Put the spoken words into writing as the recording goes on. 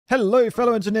Hello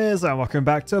fellow engineers and welcome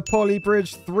back to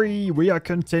Polybridge 3. We are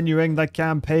continuing the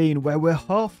campaign where we're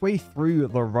halfway through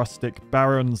the Rustic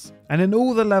Barrens. And in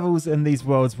all the levels in these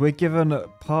worlds, we're given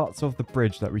parts of the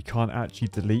bridge that we can't actually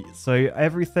delete. So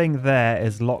everything there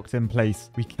is locked in place.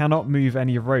 We cannot move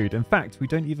any road. In fact, we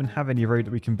don't even have any road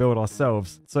that we can build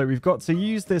ourselves. So we've got to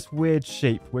use this weird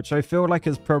shape, which I feel like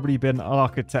has probably been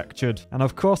architectured. And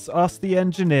of course, us, the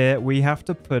engineer, we have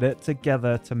to put it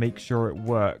together to make sure it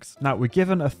works. Now, we're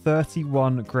given a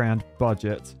 31 grand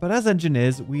budget. But as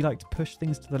engineers, we like to push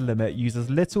things to the limit, use as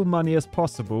little money as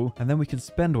possible, and then we can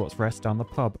spend what's rest down the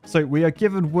pub. So we are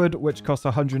given wood, which costs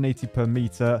 180 per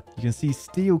meter. You can see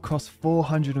steel costs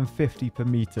 450 per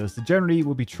meter. So generally,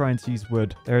 we'll be trying to use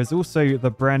wood. There is also the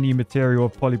brand new material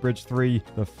of Polybridge 3,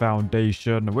 the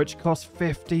foundation, which costs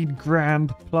 15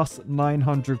 grand plus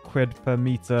 900 quid per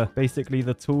meter. Basically,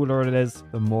 the taller it is,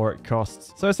 the more it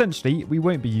costs. So essentially, we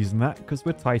won't be using that because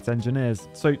we're tight engineers.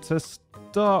 So to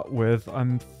start with,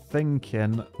 I'm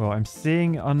thinking, well, I'm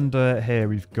seeing under here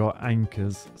we've got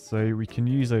anchors, so we can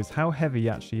use those. How heavy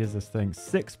actually is this thing?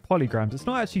 6 polygrams. It's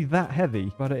not actually that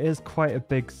heavy, but it is quite a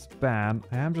big span.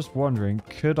 I am just wondering,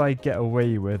 could I get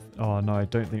away with... Oh no, I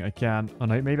don't think I can. Oh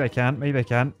no, maybe I can. Maybe I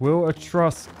can. Will a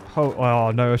truss hold?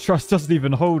 Oh no, a truss doesn't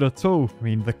even hold at all. I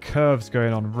mean, the curves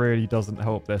going on really doesn't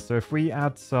help this. So if we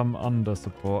add some under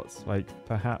supports, like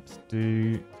perhaps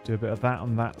do a bit of that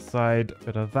on that side, a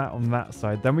bit of that on that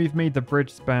side, then we've made the bridge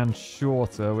span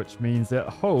shorter, which means it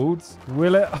holds.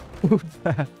 Will it hold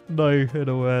that? No, in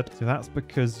a word. So that's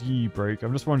because you broke.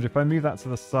 I'm just wondering if I move that to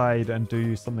the side and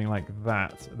do something like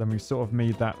that, then we've sort of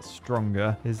made that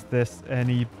stronger. Is this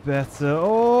any better?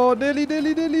 Oh, nearly.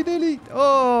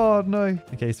 Oh no.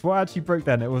 Okay, so what actually broke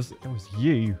then? It was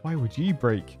you. Why would you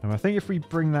break? I think if we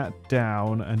bring that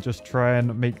down and just try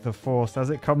and make the force as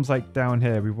it comes like down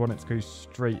here, we want it to go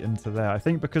straight into there. I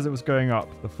think because it was going up,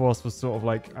 the force was sort of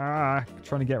like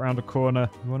trying to get around a corner.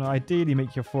 You want to ideally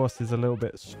make your forces a little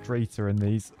bit straighter in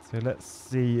these. So let's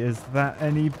see, is that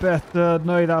any better?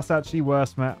 No, that's actually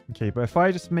worse, Matt. Okay, but if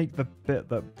I just make the bit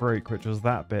that broke, which was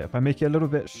that bit, if I make it a little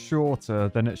bit shorter,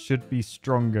 then it should be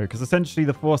stronger, because essentially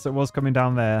the force that was coming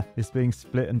down there is being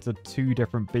split into 2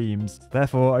 different beams.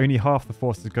 Therefore, only half the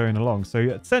force is going along. So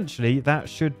essentially, that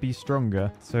should be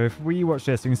stronger. So if we watch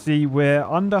this, you can see we're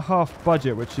under half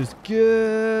budget, which is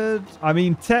good. I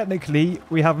mean, technically,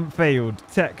 we haven't failed.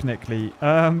 Technically.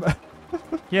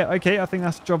 Yeah, okay, I think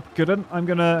that's job good. I'm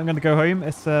gonna go home.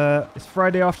 It's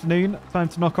Friday afternoon. Time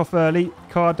to knock off early.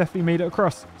 Car definitely made it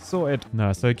across. Sorted.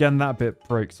 No, so again, that bit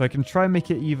broke. So I can try and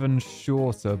make it even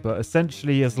shorter, but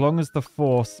essentially, as long as the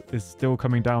force is still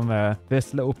coming down there,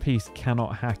 this little piece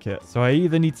cannot hack it. So I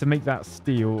either need to make that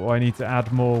steel or I need to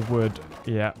add more wood,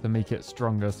 yeah, to make it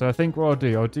stronger. So I think what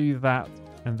I'll do that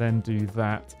and then do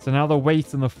that. So now the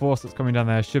weight and the force that's coming down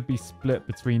there should be split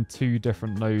between 2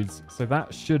 different nodes. So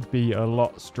that should be a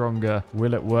lot stronger.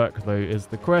 Will it work though is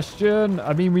the question.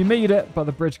 I mean, we made it, but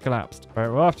the bridge collapsed. All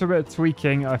right, well, after a bit of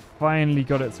tweaking, I finally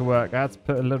got it to work. I had to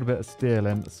put a little bit of steel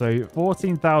in. So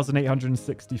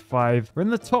 14,865. We're in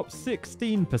the top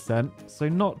 16%, so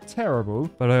not terrible,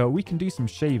 but we can do some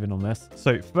shaving on this.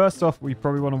 So first off, we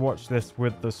probably want to watch this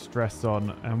with the stress on,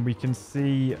 and we can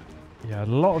see... yeah, a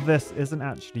lot of this isn't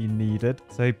actually needed.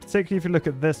 So particularly if you look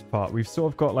at this part, we've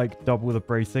sort of got like double the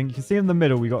bracing. You can see in the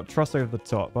middle, we got truss over the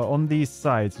top, but on these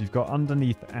sides, you've got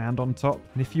underneath and on top.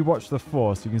 And if you watch the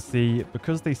force, you can see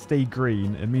because they stay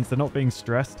green, it means they're not being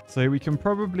stressed. So we can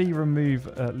probably remove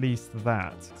at least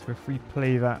that. So if we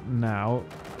play that now...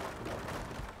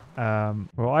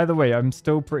 well, either way, I'm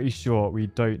still pretty sure we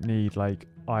don't need like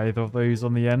either of those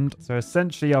on the end. So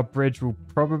essentially our bridge will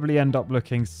probably end up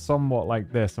looking somewhat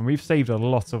like this, and we've saved a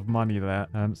lot of money there.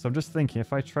 So I'm just thinking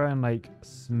if I try and like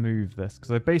smooth this,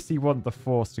 because I basically want the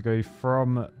force to go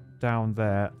from down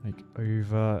there like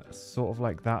over sort of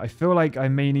like that. I feel like I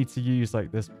may need to use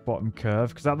like this bottom curve,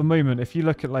 because at the moment if you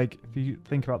look at like, if you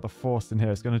think about the force in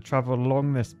here, it's going to travel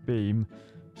along this beam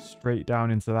straight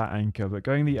down into that anchor, but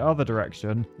going the other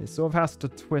direction, it sort of has to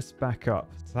twist back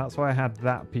up. So that's why I had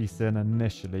that piece in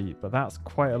initially, but that's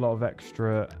quite a lot of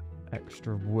extra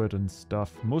wood and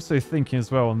stuff. I'm also thinking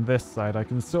as well on this side, I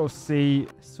can sort of see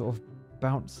sort of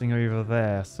bouncing over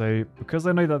there. So because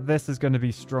I know that this is going to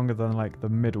be stronger than like the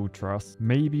middle truss,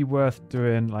 maybe worth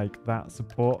doing like that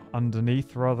support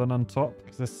underneath rather than on top,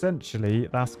 because essentially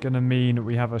that's going to mean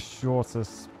we have a shorter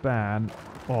span span.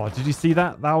 Oh, did you see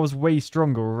that? That was way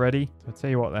stronger already. I'll tell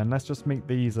you what then. Let's just make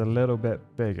these a little bit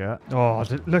bigger. Oh,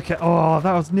 look at... Oh,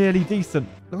 that was nearly decent.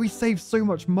 We saved so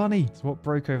much money. So what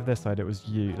broke over this side? It was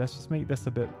you. Let's just make this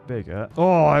a bit bigger.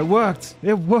 Oh, it worked.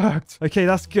 It worked. Okay,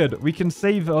 that's good. We can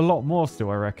save a lot more still,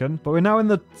 I reckon. But we're now in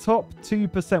the top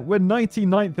 2%. We're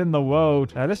 99th in the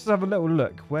world. Let's just have a little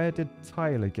look. Where did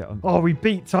Tyler get on? Oh, we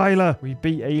beat Tyler. We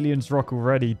beat Aliens Rock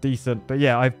already. Decent. But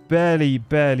yeah, I've barely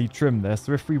trimmed this.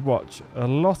 So if we watch, a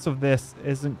lot of this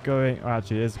isn't going... Oh,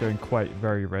 actually, it is going quite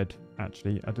very red.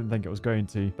 Actually, I didn't think it was going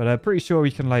to, but I'm pretty sure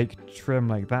we can like trim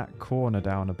like that corner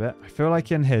down a bit. I feel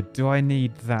like in here, do I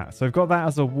need that? So I've got that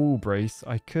as a wall brace.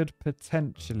 I could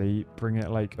potentially bring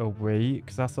it like away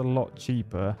because that's a lot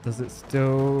cheaper. Does it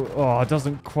still... Oh, it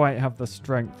doesn't quite have the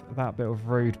strength. That bit of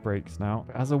road brakes now.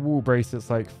 But as a wall brace,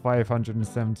 it's like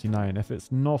 579. If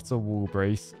it's not a wall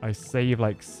brace, I save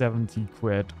like 70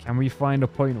 quid. Can we find a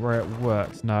point where it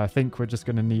works? No, I think we're just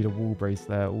going to need a wall brace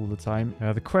there all the time.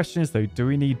 The question is though, do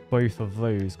we need both of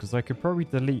those? Because I could probably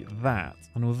delete that.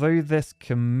 And although this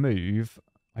can move,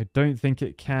 I don't think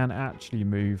it can actually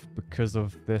move because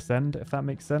of this end, if that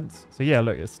makes sense. So yeah,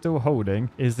 look, it's still holding.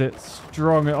 Is it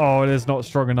strong? Oh, it is not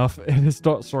strong enough. It is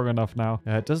not strong enough now.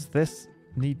 Does this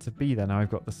need to be there? Now I've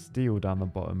got the steel down the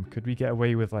bottom. Could we get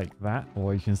away with like that?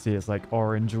 Or you can see it's like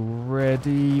orange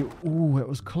already. Ooh, it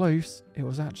was close. It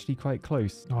was actually quite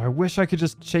close. Oh, I wish I could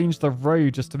just change the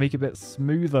road just to make it a bit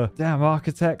smoother. Damn,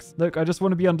 architects. Look, I just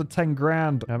want to be under 10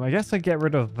 grand. I guess I get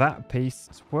rid of that piece.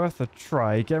 It's worth a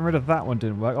try. Getting rid of that one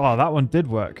didn't work. Oh, that one did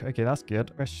work. Okay, that's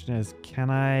good. Question is, can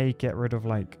I get rid of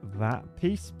like that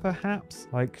piece perhaps?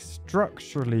 Like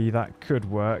structurally that could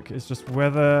work. It's just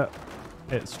whether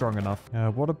it's strong enough.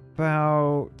 What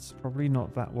about... Probably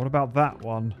not that. What about that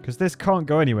one? Because this can't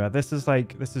go anywhere. This is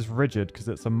like... This is rigid because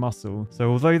it's a muscle.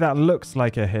 So although that looks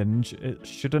like a hinge, it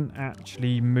shouldn't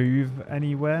actually move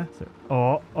anywhere. So,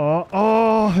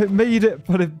 oh, it made it,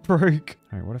 but it broke.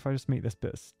 All right, what if I just make this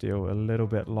bit of steel a little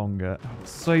bit longer? Oh,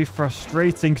 it's so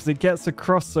frustrating because it gets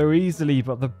across so easily,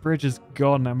 but the bridge is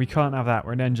gone and we can't have that.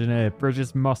 We're an engineer.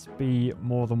 Bridges must be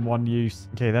more than one use.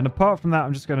 Okay, then apart from that,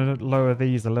 I'm just going to lower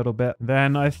these a little bit.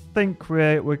 Then I think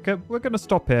we're going to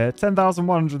stop here.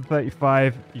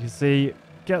 10,135. You can see...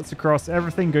 Gets across.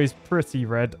 Everything goes pretty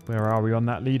red. Where are we on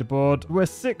that leaderboard? We're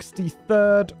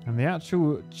 63rd. And the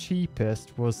actual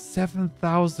cheapest was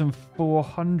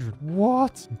 7,400.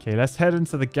 What? Okay, let's head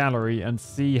into the gallery and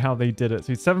see how they did it.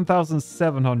 So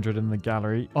 7,700 in the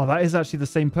gallery. Oh, that is actually the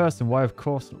same person. Why, of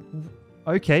course.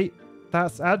 Okay.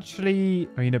 That's actually...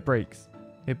 I mean, it breaks.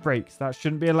 It breaks. That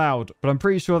shouldn't be allowed. But I'm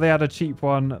pretty sure they had a cheap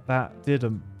one that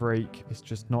didn't break. It's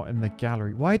just not in the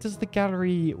gallery. Why does the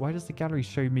gallery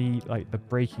show me like the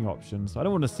braking options? I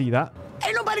don't want to see that.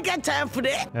 Ain't nobody got time for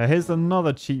that. Here's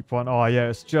another cheap one. Oh yeah,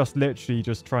 it's just literally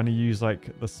just trying to use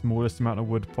like the smallest amount of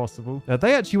wood possible.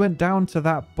 They actually went down to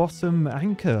that bottom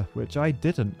anchor, which I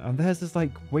didn't. And theirs is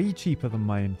like way cheaper than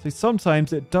mine. So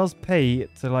sometimes it does pay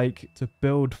to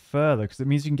build further because it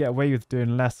means you can get away with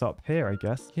doing less up here, I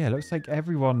guess. Yeah, it looks like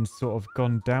everyone's sort of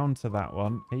gone down to that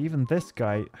one. Even this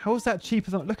guy. How is that cheaper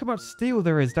than... Look how much steel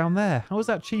there is down there. How is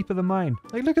that cheaper than mine?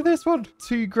 Like, look at this one.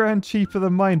 2 grand cheaper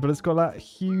than mine, but it's got that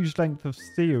huge length of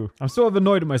steel. I'm sort of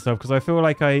annoyed at myself because I feel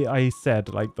like I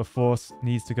said, like, the force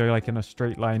needs to go, like, in a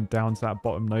straight line down to that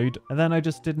bottom node. And then I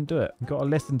just didn't do it. You've got to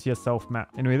listen to yourself, Matt.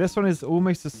 Anyway, this one is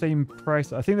almost the same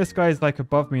price. I think this guy is, like,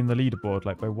 above me in the leaderboard,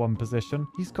 like, by 1 position.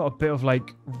 He's got a bit of,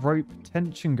 like, rope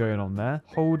tension going on there,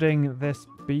 holding this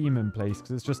beam in place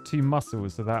because it's just 2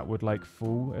 muscles, so that would like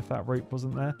fall if that rope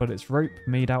wasn't there, but it's rope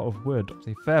made out of wood.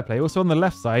 So fair play. Also on the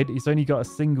left side, he's only got a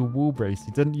single wall brace. He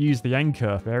didn't use the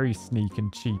anchor. Very sneak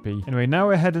and cheapy. Anyway, now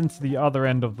we're heading to the other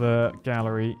end of the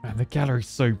gallery, and the gallery's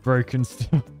so broken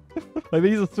still. Like,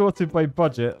 these are sorted by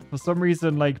budget. For some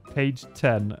reason, like, page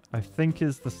 10, I think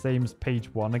is the same as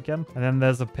page 1 again. And then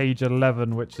there's a page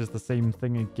 11, which is the same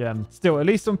thing again. Still, at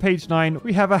least on page 9,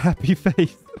 we have a happy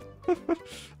face.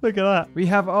 Look at that. We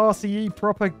have RCE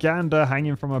propaganda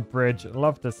hanging from a bridge.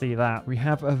 Love to see that. We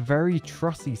have a very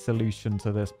trussy solution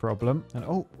to this problem. And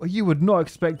oh, you would not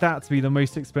expect that to be the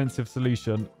most expensive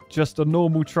solution. Just a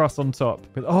normal truss on top.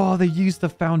 But oh, they used the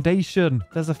foundation.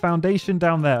 There's a foundation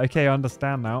down there. Okay, I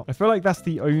understand now. I feel like that's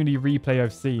the only replay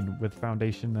I've seen with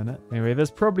foundation in it. Anyway,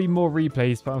 there's probably more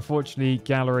replays, but unfortunately,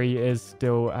 Gallery is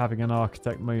still having an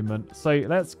architect moment. So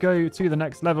let's go to the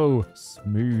next level.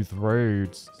 Smooth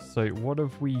roads. So what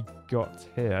have we got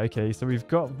here? Okay, so we've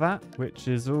got that, which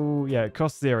is all, yeah, it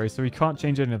costs 0, so we can't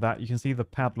change any of that. You can see the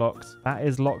padlocks. That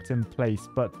is locked in place.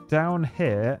 But down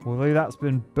here, although that's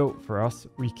been built for us,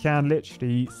 we can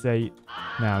literally say,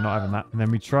 no, not having that. And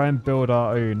then we try and build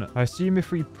our own. I assume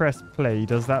if we press play,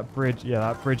 does that bridge, yeah,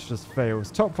 that bridge just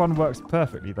fails. Top one works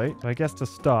perfectly though. So I guess to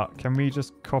start, can we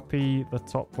just copy the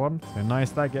top one? So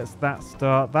nice, that gets that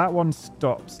start. That one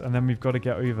stops, and then we've got to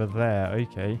get over there.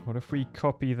 Okay, what if we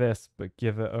copy this, but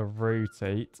give it a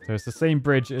rotate? So it's the same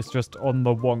bridge, it's just on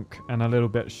the wonk and a little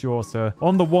bit shorter.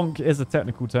 On the wonk is a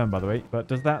technical term, by the way, but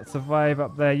does that survive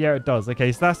up there? Yeah, it does.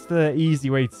 Okay, so that's the easy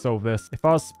way to solve this. If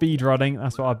I was speed running,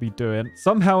 that's what I'd be doing.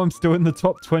 Somehow I'm still in the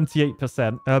top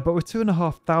 28%, but we're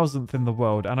 2,500th in the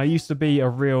world, and I used to be a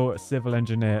real civil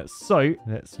engineer. So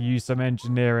let's use some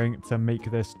engineering to make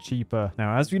this cheaper.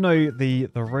 Now, as we know, the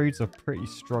roads are pretty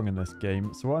strong in this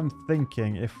game. So what I'm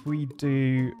thinking, if we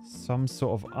do some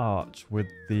sort of arch with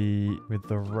the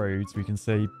roads, we can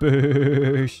say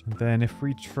boosh. And then if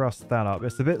we truss that up,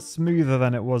 it's a bit smoother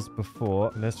than it was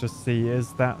before. Let's just see,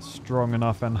 is that strong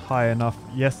enough and high enough?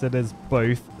 Yes, it is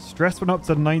both. Stress went up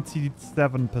to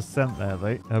 97% there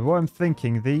though. What I'm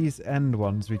thinking, these end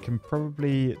ones, we can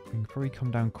probably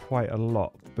come down quite a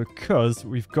lot because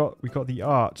we've got the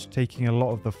arch taking a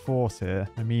lot of the force here.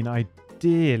 I mean,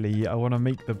 ideally, I want to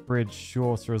make the bridge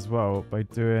shorter as well by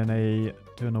doing a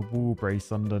wall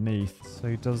brace underneath.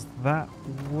 So does that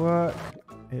work?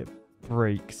 It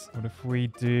breaks. What if we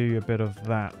do a bit of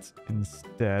that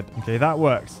instead? Okay, that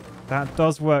works. That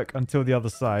does work until the other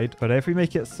side. But if we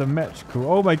make it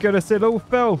symmetrical, oh my goodness, it all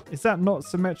fell. Is that not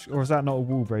symmetrical, or is that not a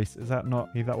wall brace? Is that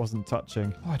not? Maybe that wasn't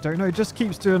touching. Oh, I don't know. It just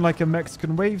keeps doing like a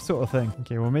Mexican wave sort of thing.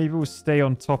 Okay, well, maybe we'll stay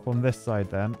on top on this side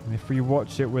then. And if we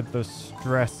watch it with the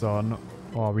stress on,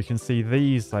 oh, we can see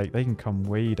these, like, they can come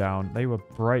way down. They were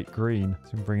bright green.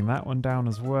 So we'll bring that one down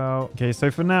as well. Okay,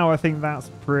 so for now, I think that's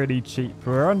pretty cheap.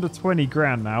 We're under 20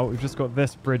 grand now. We've just got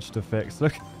this bridge to fix.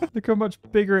 Look, look how much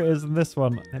bigger it is than this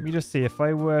one. Let me just see. If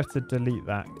I were to delete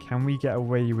that, can we get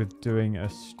away with doing a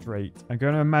straight? I'm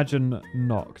going to imagine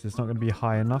not, because it's not going to be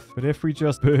high enough. But if we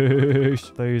just push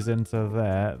those into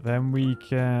there, then we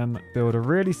can build a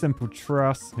really simple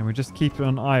truss. And we're just keeping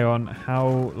an eye on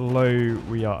how low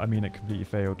we are. I mean, it completely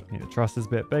failed. The truss is a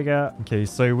bit bigger. Okay,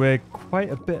 so we're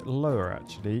quite a bit lower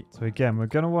actually. So again, we're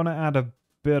going to want to add a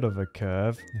bit of a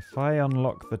curve. If I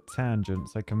unlock the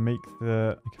tangents, I can make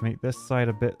this side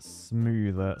a bit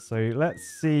smoother. So let's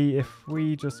see if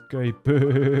we just go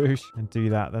push and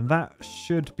do that, then that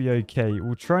should be okay.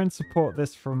 We'll try and support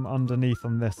this from underneath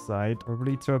on this side,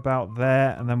 probably to about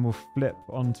there, and then we'll flip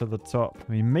onto the top.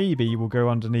 I mean, maybe we'll go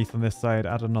underneath on this side,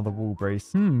 add another wall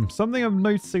brace. Something I'm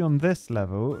noticing on this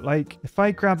level, like if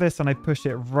I grab this and I push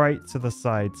it right to the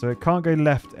side, so it can't go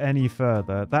left any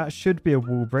further, that should be a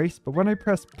wall brace. But when I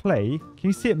press play, can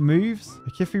you see it moves?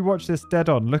 Like if we watch this dead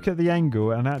on, look at the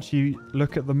angle and actually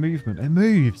look at the movement, it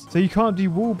moves. So you can't do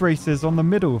wall braces on the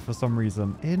middle for some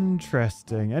reason.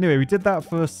 Interesting. Anyway, we did that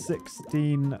for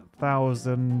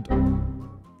 16,000.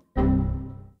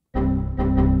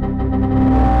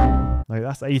 No,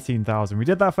 that's 18,000. We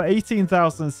did that for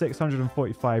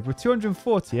 18,645. We're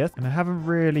 240th, and I haven't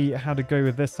really had a go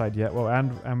with this side yet. Well,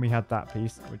 and we had that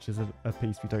piece, which is a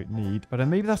piece we don't need. But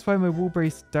maybe that's why my wall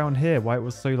brace down here, why it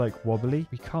was so like wobbly.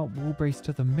 We can't wall brace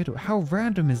to the middle. How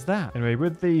random is that? Anyway,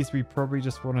 with these, we probably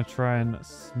just want to try and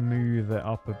smooth it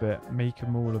up a bit, make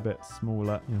them all a bit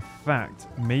smaller. In fact,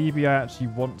 maybe I actually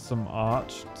want some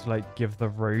arch to like give the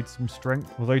road some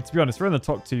strength. Although to be honest, we're in the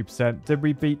top 2%. Did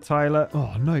we beat Tyler?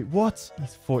 Oh no, what?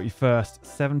 He's 41st,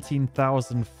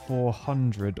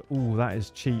 17,400. Oh, that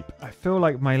is cheap. I feel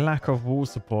like my lack of wall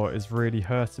support is really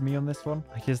hurting me on this one.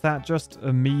 Like, is that just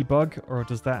a me bug, or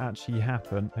does that actually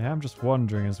happen? I am just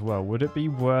wondering as well, would it be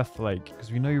worth, like,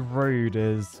 because we know road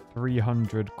is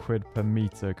 300 quid per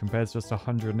meter compared to just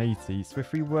 180. So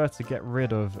if we were to get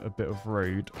rid of a bit of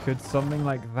road, could something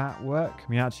like that work? I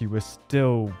mean, actually, we're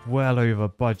still well over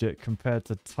budget compared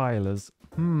to Tyler's.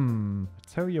 I'll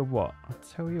tell you what,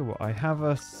 I have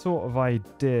a sort of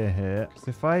idea here. Because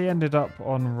if I ended up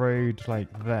on road like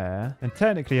there, then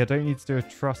technically I don't need to do a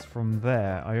truss from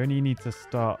there. I only need to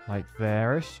start like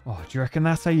there-ish. Oh, do you reckon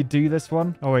that's how you do this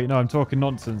one? Oh wait, no, I'm talking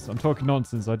nonsense. I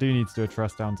do need to do a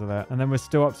truss down to there. And then we're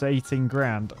still up to 18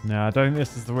 grand. No, I don't think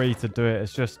this is the way to do it.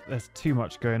 It's just, there's too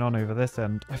much going on over this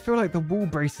end. I feel like the wall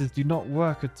braces do not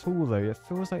work at all though. It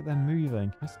feels like they're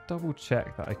moving. Let's double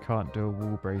check that I can't do a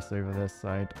wall brace over this.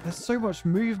 side. There's so much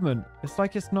movement. It's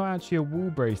like it's not actually a wall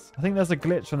brace. I think there's a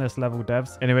glitch on this level,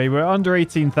 devs. Anyway, we're under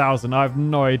 18,000. I have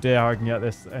no idea how I can get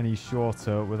this any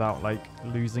shorter without like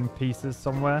losing pieces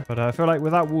somewhere. But I feel like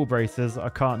without wall braces, I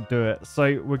can't do it.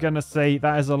 So we're going to say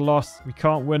that is a loss. We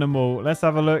can't win them all. Let's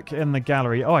have a look in the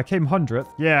gallery. Oh, I came 100th.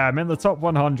 Yeah, I'm in the top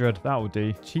 100. That will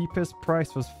do. Cheapest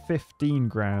price was 15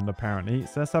 grand apparently.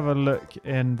 So let's have a look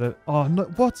in the... Oh, no.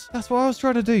 What? That's what I was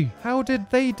trying to do. How did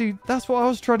they do? That's what I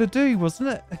was trying to do, wasn't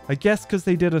it? I guess because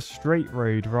they did a straight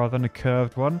road rather than a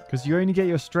curved one. Because you only get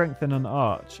your strength in an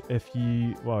arch if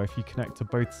you connect to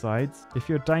both sides. If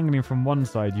you're dangling from one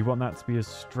side, you want that to be as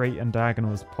straight and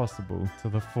diagonal as possible. So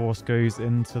the force goes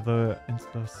into the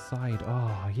side.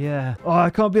 Oh, yeah. Oh, I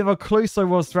can't believe how close I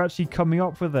was to actually coming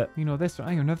up with it. You know, this one.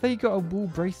 Hang on, have they got a wall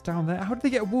brace down there? How did they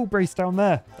get a wall brace down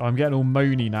there? Oh, I'm getting all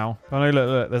moany now. Oh, no,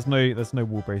 look. There's no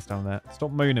wall brace down there.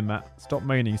 Stop moaning, Matt. Stop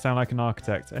moaning. You sound like an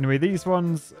architect. Anyway, these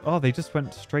ones, oh, they just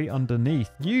went straight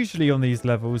underneath. Usually on these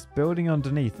levels, building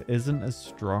underneath isn't as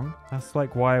strong. That's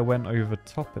like why I went over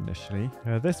top initially.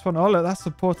 This one, oh, look, that's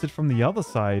supported from the other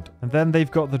side. And then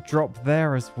they've got the drop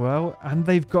there as well. And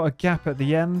they've got a gap at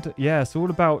the end. Yeah, it's all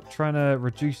about trying to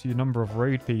reduce your number of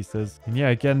road pieces. And yeah,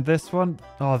 again, this one,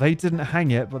 oh, they didn't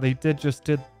hang it, but they did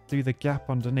do the gap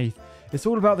underneath. It's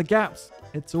all about the gaps.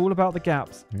 It's all about the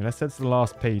gaps. Okay, let's head to the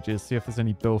last pages, see if there's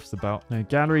any buffs about. No,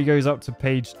 gallery goes up to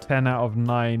page 10 out of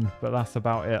 9, but that's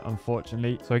about it,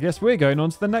 unfortunately. So I guess we're going on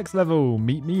to the next level.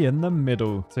 Meet me in the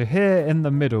middle. So here in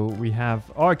the middle, we have...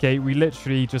 Oh, okay, we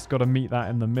literally just got to meet that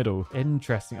in the middle.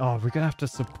 Interesting. Oh, we're going to have to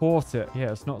support it.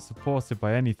 Yeah, it's not supported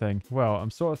by anything. Well,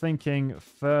 I'm sort of thinking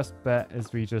first bet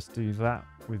is we just do that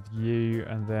with you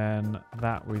and then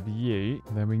that with you.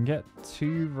 And then we can get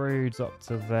 2 roads up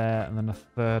to there and then a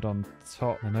third on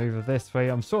top and over this way.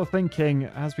 I'm sort of thinking,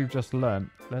 as we've just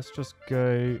learned, let's just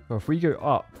go... Well, if we go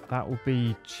up, that will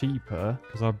be cheaper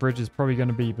because our bridge is probably going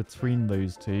to be between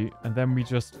those two. And then we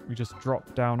just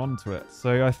drop down onto it.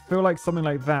 So I feel like something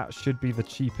like that should be the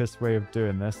cheapest way of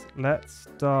doing this. Let's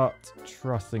start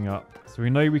trussing up. So we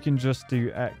know we can just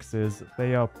do X's.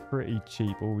 They are pretty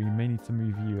cheap. Or we may need to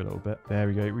move you a little bit. There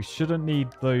we go. We shouldn't need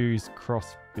those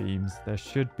cross beams. There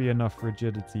should be enough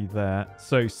rigidity there.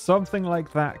 So something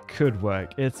like that could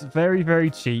work. It's very, very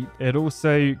cheap. It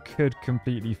also could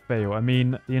completely fail. I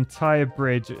mean, the entire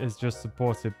bridge is just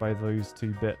supported by those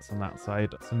 2 bits on that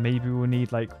side. So maybe we'll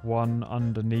need like one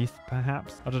underneath,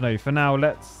 perhaps. I don't know. For now,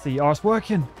 let's see. Oh, it's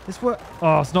working.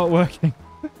 Oh, it's not working.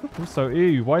 Also,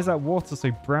 ew, why is that water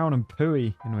so brown and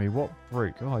pooey? Anyway, what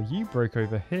broke? Oh, you broke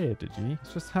over here, did you?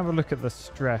 Let's just have a look at the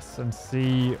stress and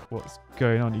see what's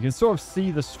going on. You can sort of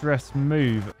see the stress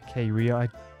move. Okay, we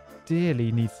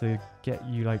ideally need to get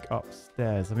you like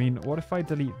upstairs. I mean, what if I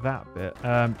delete that bit?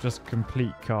 Just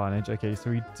complete carnage. Okay, so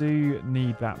we do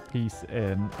need that piece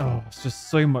in. Oh, it's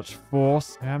just so much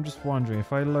force. I'm just wondering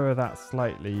if I lower that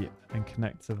slightly and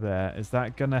connect to there, is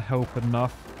that gonna help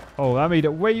enough? Oh, that made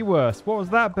it way worse. What was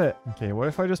that bit? Okay, what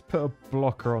if I just put a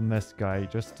blocker on this guy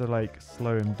just to like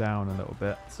slow him down a little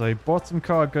bit? So bottom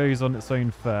car goes on its own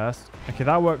first. Okay,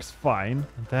 that works fine.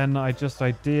 And then I just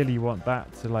ideally want that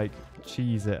to like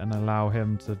cheese it and allow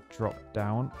him to drop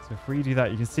down. So if we do that,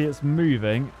 you can see it's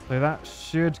moving. So that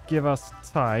should give us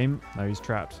time. No, he's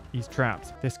trapped. He's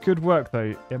trapped. This could work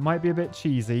though. It might be a bit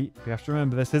cheesy. We have to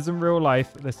remember this isn't real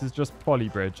life. This is just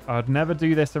Polybridge. I'd never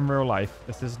do this in real life.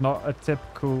 This is not a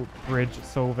typical bridge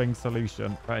solving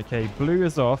solution. Right, okay, blue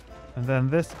is off. And then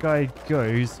this guy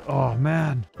goes, oh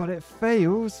man, but it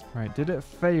fails. Right, did it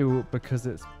fail because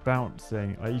it's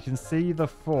bouncing? Like you can see the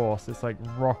force, it's like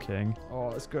rocking.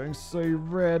 Oh, it's going so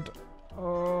red.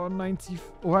 Oh, 90.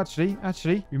 Oh, actually,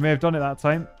 we may have done it that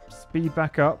time. Speed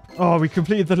back up. Oh, we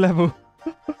completed the level.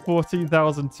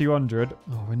 14,200.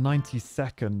 Oh, we're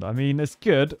 92nd. I mean, it's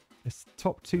good. It's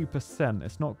top 2%.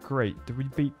 It's not great. Did we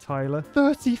beat Tyler?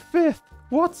 35th.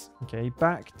 What? Okay,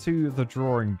 back to the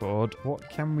drawing board. What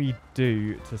can we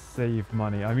do to save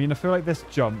money? I mean, I feel like this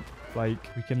jump,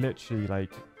 like, we can literally,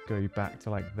 like, go back to,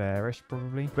 like, there-ish,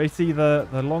 probably. Basically, the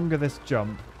longer this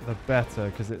jump, the better,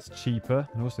 because it's cheaper.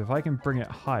 And also, if I can bring it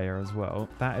higher as well,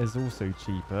 that is also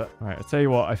cheaper. All right, I'll tell you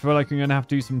what. I feel like I'm going to have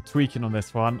to do some tweaking on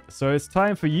this one. So it's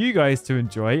time for you guys to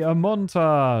enjoy a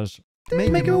montage.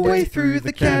 Make our way through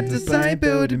the CAD design,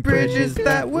 building bridges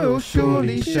that will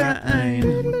surely shine.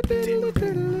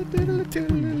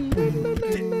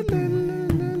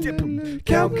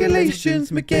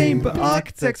 Calculations make gain, but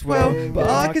architects, well, but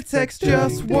architects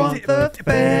just want the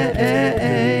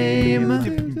fame.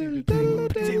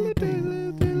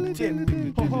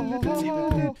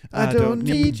 I don't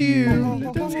need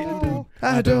you.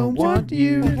 I don't want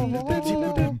you.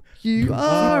 You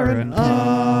are an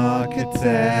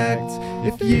architect.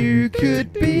 If you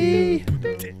could be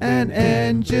an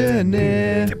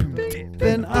engineer,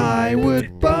 then I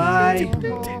would buy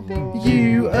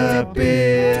you a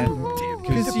beer.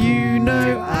 'Cause you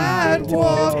know I'd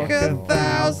walk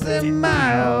 1,000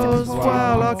 miles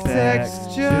while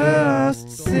architects just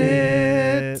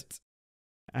sit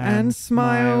and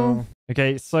smile.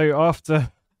 Okay, so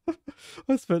after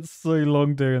I spent so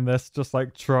long doing this, just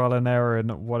like trial and error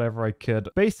and whatever I could.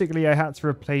 Basically, I had to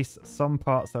replace some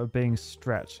parts that were being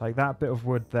stretched, like that bit of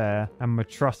wood there and my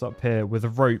truss up here with a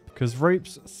rope, because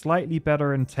rope's slightly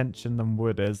better in tension than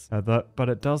wood is, but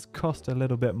it does cost a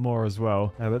little bit more as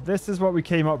well. But this is what we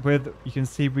came up with. You can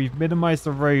see we've minimized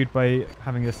the road by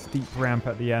having a steep ramp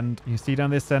at the end. You can see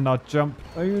down this end, our jump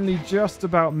only just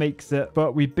about makes it,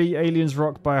 but we beat Aliens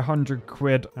Rock by 100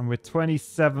 quid and we're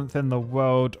 27th in the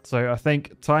world. So I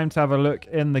think time to have a look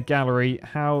in the gallery.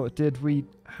 How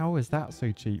is that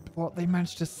so cheap? What, they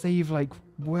managed to save like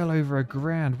well over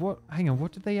 $1,000. What? Hang on,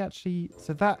 what did they actually...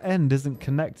 So that end isn't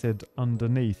connected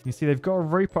underneath. You see, they've got a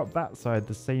rope up that side,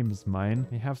 the same as mine.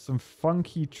 They have some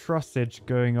funky trussage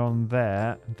going on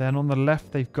there. And then on the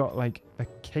left, they've got like a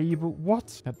cable.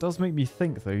 What? That does make me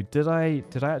think though. Did I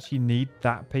actually need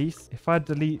that piece? If I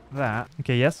delete that...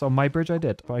 Okay, yes, on my bridge I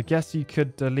did. But I guess you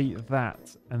could delete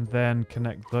that and then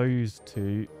connect those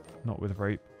two. Not with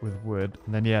rope, with wood.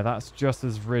 And then, yeah, that's just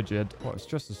as rigid. Well, it's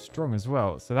just as strong as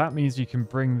well. So that means you can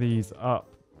bring these up,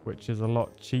 which is a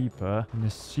lot cheaper. I'm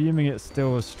assuming it's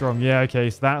still as strong. Yeah, okay,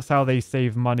 so that's how they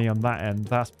save money on that end.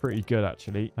 That's pretty good,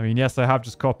 actually. I mean, yes, I have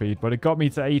just copied, but it got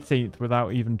me to 18th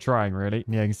without even trying, really.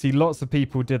 Yeah, you can see lots of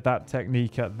people did that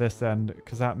technique at this end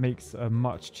because that makes a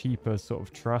much cheaper sort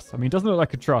of truss. I mean, it doesn't look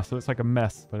like a truss. It looks like a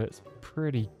mess, but it's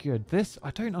pretty good. This, I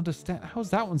don't understand.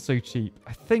 How's that one so cheap?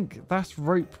 I think that's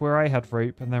rope where I had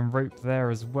rope and then rope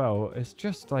there as well. It's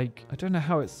just like, I don't know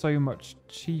how it's so much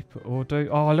cheaper. Or don't...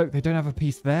 Oh, look, they don't have a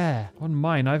piece there. On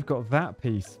mine, I've got that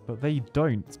piece, but they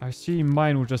don't. I assume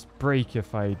mine will just break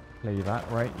if I play that,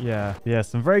 right? Yeah. Yeah,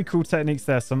 some very cool techniques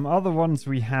there. Some other ones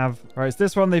we have. All right, so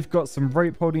this one, they've got some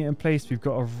rope holding it in place. We've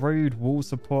got a road wall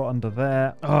support under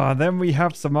there. Oh, and then we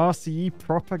have some RCE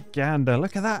propaganda.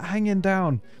 Look at that hanging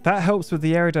down. That helps with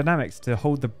the aerodynamics to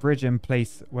hold the bridge in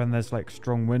place when there's like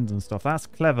strong winds and stuff. That's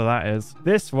clever, that is.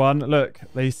 This one, look,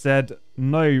 they said...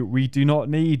 No, we do not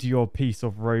need your piece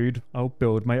of road. I'll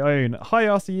build my own. Hi,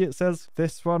 RC, it says.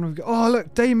 This one, we've got... Oh,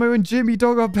 look, Damo and Jimmy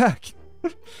Dog are back.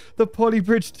 The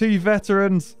Polybridge 2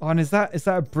 veterans. Oh, and is that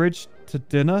a bridge to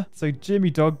dinner? So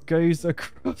Jimmy Dog goes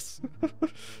across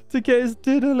to get his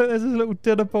dinner. Look, there's a little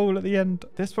dinner bowl at the end.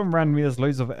 This one ran me, there's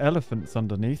loads of elephants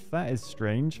underneath. That is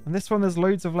strange. And this one, there's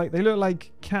loads of like, they look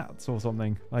like cats or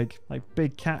something. Like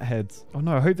big cat heads. Oh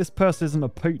no, I hope this person isn't a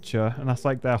poacher and that's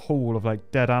like their haul of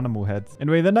like dead animal heads.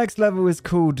 Anyway, the next level is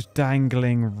called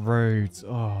Dangling Roads.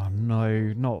 Oh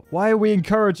no, not. Why are we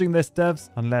encouraging this, devs?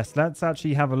 Unless, let's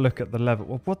actually have a look at the level.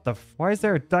 Well, what the why is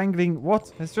there a dangling...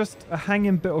 What? There's just a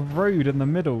hanging bit of road in the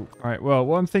middle. All right, well,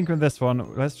 what I'm thinking with this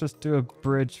one, let's just do a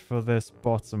bridge for this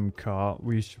bottom car.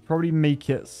 We should probably make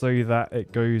it so that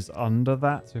it goes under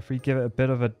that. So if we give it a bit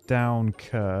of a down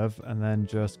curve and then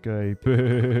just go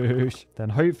push, then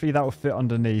hopefully that will fit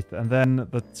underneath. And then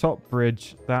the top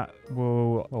bridge, that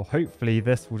will... Well, hopefully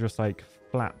this will just like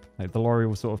flap. Like the lorry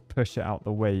will sort of push it out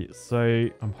the way. So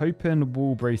I'm hoping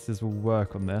wall braces will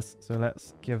work on this. So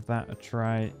let's give that a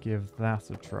try. Give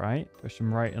that a try. Push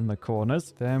them right in the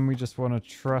corners. Then we just want to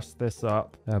truss this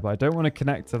up. But I don't want to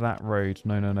connect to that road.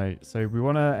 No, no, no. So we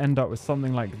want to end up with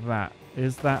something like that.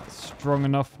 Is that strong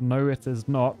enough? No, it is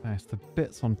not. It's the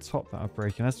bits on top that are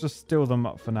breaking. Let's just steal them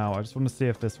up for now. I just want to see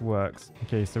if this works.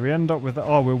 Okay, so we end up with...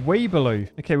 Oh, we're way below.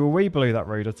 Okay, we're way below that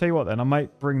road. I'll tell you what then. I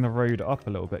might bring the road up a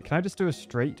little bit. Can I just do a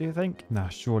straight, do you think? Nah,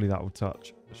 surely that will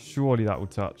touch. Surely that will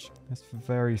touch. Let's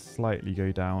very slightly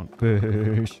go down.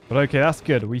 Boosh. But okay, that's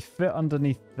good. We fit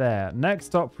underneath there.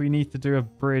 Next up, we need to do a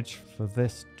bridge for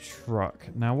this truck.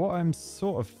 Now, what I'm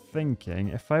sort of thinking,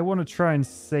 if I want to try and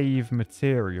save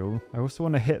material, I also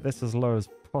want to hit this as low as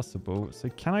possible. So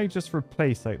can I just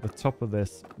replace like the top of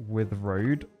this with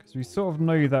road? Because we sort of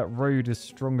know that road is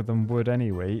stronger than wood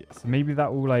anyway. So maybe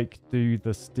that will like do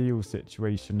the steel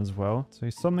situation as well. So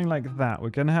something like that.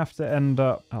 We're going to have to end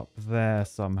up there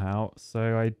somehow.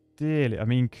 So ideally, I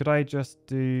mean, could I just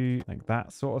do like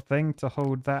that sort of thing to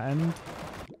hold that end?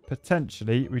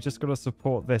 Potentially. We just got to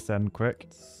support this end quick.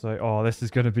 So, oh, this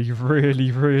is going to be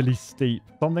really, really steep.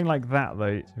 Something like that,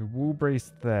 though. So, wall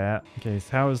brace there. Okay,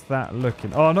 so how is that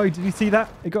looking? Oh, no, did you see that?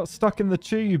 It got stuck in the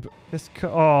tube.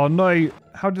 Oh, no.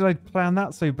 How did I plan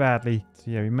that so badly?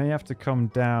 So yeah, we may have to come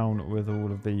down with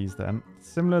all of these then.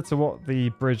 Similar to what the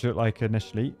bridge looked like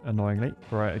initially, annoyingly.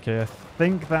 Right, okay, I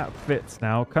think that fits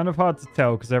now. Kind of hard to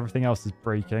tell because everything else is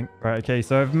breaking. Right, okay,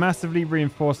 so I've massively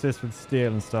reinforced this with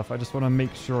steel and stuff. I just want to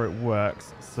make sure it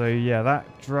works. So yeah, that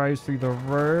drives through the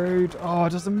road. Oh,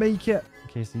 it doesn't make it.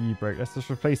 Okay, so you broke. Let's just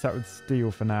replace that with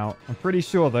steel for now. I'm pretty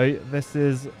sure though, this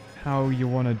is how you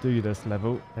want to do this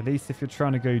level, at least if you're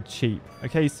trying to go cheap.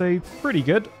 Okay, so pretty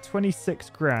good.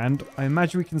 26 grand. I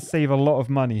imagine we can save a lot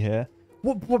of money here.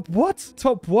 What?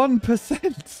 Top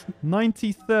 1%?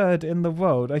 93rd in the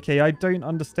world. Okay, I don't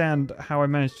understand how I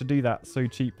managed to do that so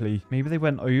cheaply. Maybe they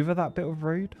went over that bit of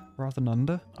road rather than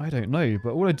under? I don't know,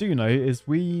 but all I do know is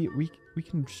we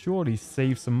can surely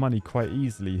save some money quite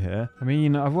easily here. I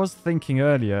mean, I was thinking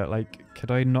earlier, like, could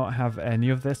I not have any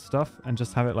of this stuff and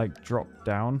just have it, like, drop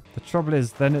down? The trouble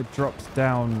is, then it drops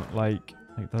down, like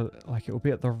it'll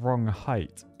be at the wrong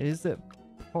height. Is it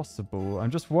possible?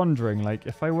 I'm just wondering, like,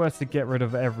 if I were to get rid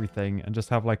of everything and just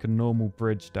have, like, a normal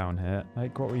bridge down here,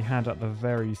 like what we had at the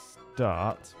very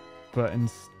start, but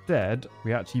instead,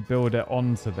 we actually build it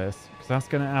onto this, because that's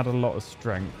going to add a lot of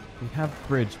strength. We have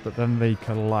bridge, but then they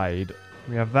collide.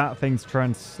 We have that thing to try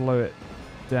and slow it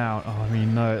down. Oh, I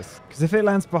mean, no, it's... Because if it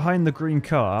lands behind the green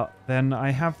car, then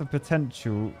I have the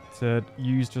potential to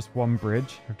use just one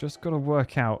bridge. I've just got to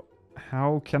work out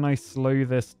how can I slow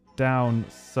this down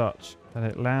such that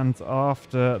it lands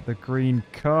after the green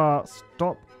car.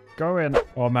 Stop going.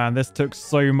 Oh man, this took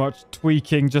so much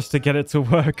tweaking just to get it to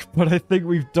work, but I think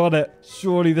we've done it.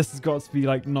 Surely this has got to be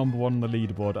like #1 on the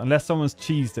leaderboard, unless someone's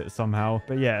cheesed it somehow.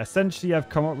 But yeah, essentially I've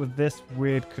come up with this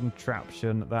weird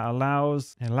contraption that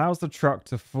allows the truck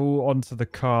to fall onto the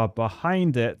car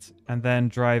behind it and then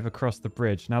drive across the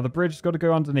bridge. Now the bridge has got to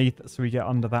go underneath, so we get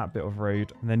under that bit of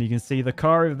road. And then you can see the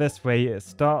car over this way, it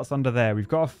starts under there. We've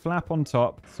got a flap on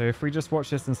top. So if we just watch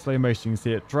this in slow motion, you can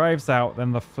see it drives out,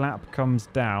 then the flap comes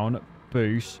down,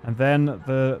 boosh, and then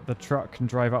the truck can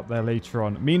drive up there later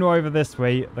on. Meanwhile, over this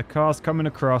way, the car's coming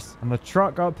across, and the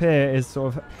truck up here is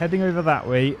sort of heading over that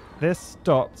way. This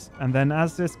stops, and then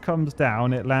as this comes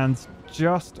down, it lands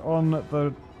just on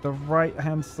the right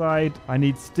hand side. I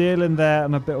need steel in there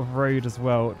and a bit of road as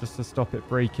well just to stop it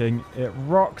breaking. It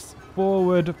rocks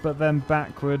forward but then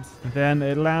backwards, then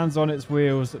it lands on its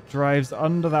wheels, drives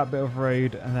under that bit of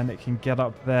road, and then it can get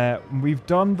up there. We've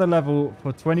done the level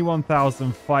for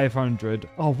 21,500.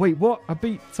 Oh wait, what? I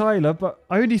beat Tyler, but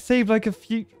I only saved like a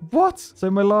few. What?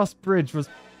 So my last bridge was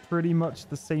pretty much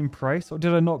the same price, or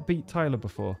did I not beat Tyler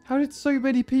before? How did so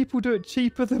many people do it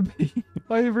cheaper than me?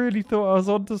 I really thought I was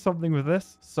onto something with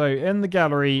this. So in the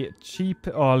gallery, cheap.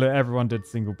 Oh look, everyone did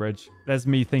single bridge. There's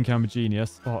me thinking I'm a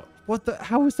genius. Oh, what the?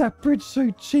 How is that bridge so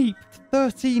cheap?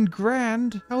 13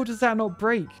 grand? How does that not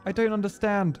break? I don't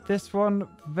understand. This one,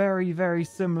 very, very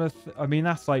similar. I mean,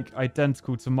 that's like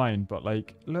identical to mine, but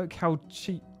like, look how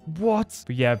cheap. What?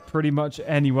 But yeah, pretty much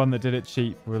anyone that did it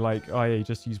cheap were like, oh yeah,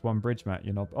 just use one bridge, Matt,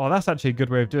 you know. Oh, that's actually a good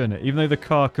way of doing it. Even though the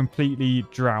car completely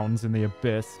drowns in the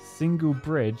abyss, single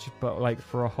bridge, but like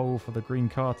for a hole for the green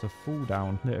car to fall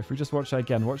down. Yeah, if we just watch that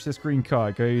again, watch this green car.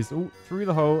 It goes through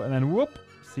the hole and then whoop.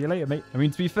 See you later, mate. I mean,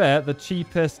 to be fair, the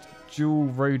cheapest dual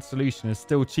road solution is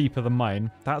still cheaper than mine.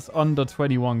 That's under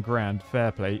 21 grand.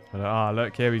 Fair play. But,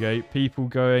 look, here we go. People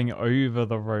going over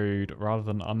the road rather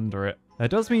than under it. That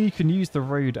does mean you can use the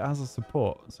road as a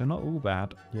support, so not all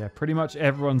bad. Yeah, pretty much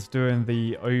everyone's doing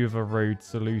the over road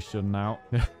solution now.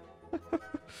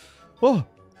 Oh,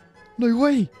 no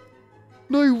way.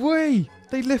 No way.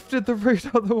 They lifted the road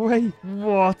out of the way.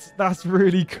 What? That's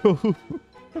really cool.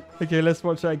 Okay, let's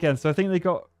watch that again. So I think they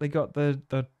got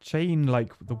the chain,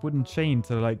 like the wooden chain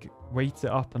to like weight it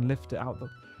up and lift it out.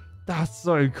 That's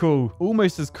so cool.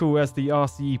 Almost as cool as the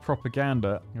RCE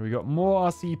propaganda. Here we got more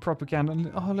RCE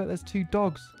propaganda. Oh, look, there's two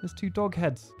dogs. There's two dog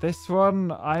heads. This one,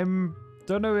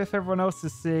 don't know if everyone else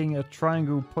is seeing a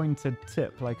triangle pointed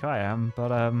tip like I am,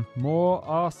 but more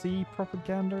RCE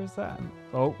propaganda is that?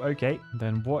 Oh, okay.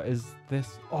 Then what is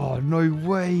this? Oh, no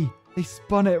way. They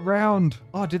spun it round.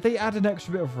 Oh, did they add an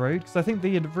extra bit of road? Because I think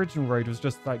the original road was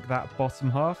just like that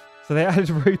bottom half. So they added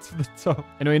road to the top.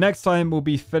 Anyway, next time we'll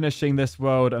be finishing this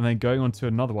world and then going on to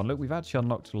another one. Look, we've actually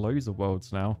unlocked loads of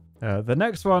worlds now. The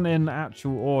next one in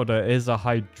actual order is a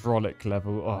hydraulic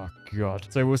level. Oh, God.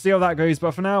 So we'll see how that goes.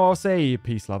 But for now, I'll say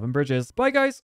peace, love, and bridges. Bye, guys.